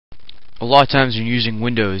A lot of times when you're using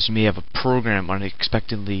Windows, you may have a program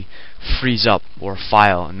unexpectedly freeze up or a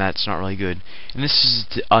file, and that's not really good. And this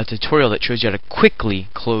is a tutorial that shows you how to quickly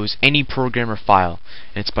close any program or file,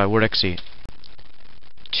 and it's by WordX8.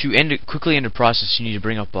 To quickly end a process, you need to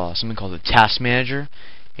bring up something called the Task Manager,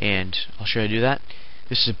 and I'll show you how to do that.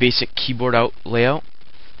 This is a basic keyboard layout,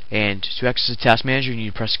 and to access the Task Manager, you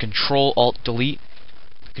need to press Control Alt Delete.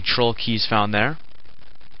 The Control key is found there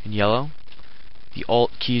in yellow. The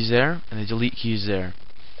Alt key is there, and the Delete key is there.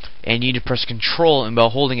 And you need to press Control, and while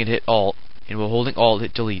holding it, hit Alt. And while holding Alt,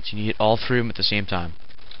 hit Delete. So you need to hit all three of them at the same time.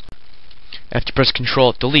 After you press Control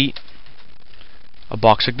Alt Delete, a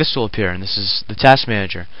box like this will appear, and this is the Task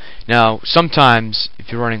Manager. Now, sometimes,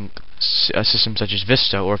 if you're running a system such as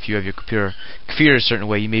Vista, or if you have your computer configured a certain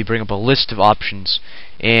way, you may bring up a list of options,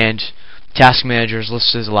 and Task Manager is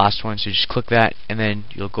listed as the last one, so you just click that, and then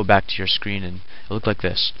you'll go back to your screen, and it'll look like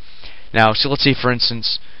this. Now, so let's say, for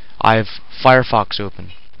instance, I have Firefox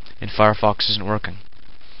open, and Firefox isn't working.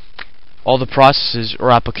 All the processes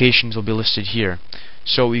or applications will be listed here.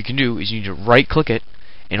 So what you can do is you need to right-click it,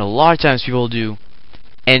 and a lot of times people will do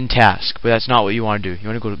End Task, but that's not what you want to do. You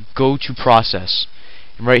want to go to Process,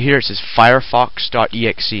 and right here it says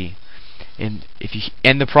Firefox.exe, and if you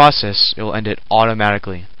end the process, it will end it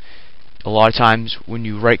automatically. A lot of times when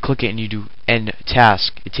you right-click it and you do End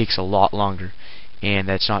Task, it takes a lot longer, and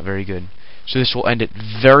that's not very good. So this will end it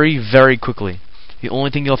very, very quickly. The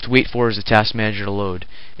only thing you'll have to wait for is the Task Manager to load,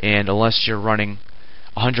 and unless you're running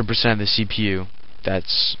 100% of the CPU,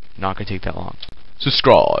 that's not going to take that long.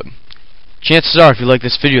 Subscribe. Chances are, if you like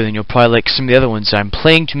this video, then you'll probably like some of the other ones that I'm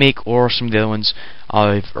planning to make, or some of the other ones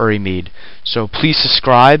I've already made. So please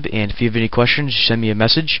subscribe, and if you have any questions, send me a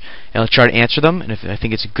message, and I'll try to answer them. And if I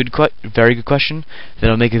think it's a very good question,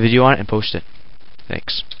 then I'll make a video on it and post it.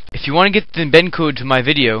 Thanks. If you want to get the embed code to my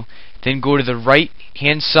video, then go to the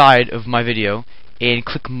right-hand side of my video and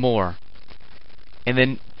click More. And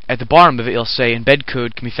then at the bottom of it, it'll say embed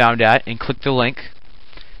code can be found at, and click the link.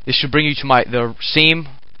 This should bring you to the same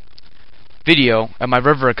video at my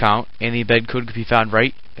River account, and the embed code can be found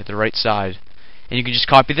right at the right side. And you can just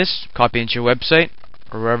copy this, copy it into your website,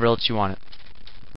 or wherever else you want it.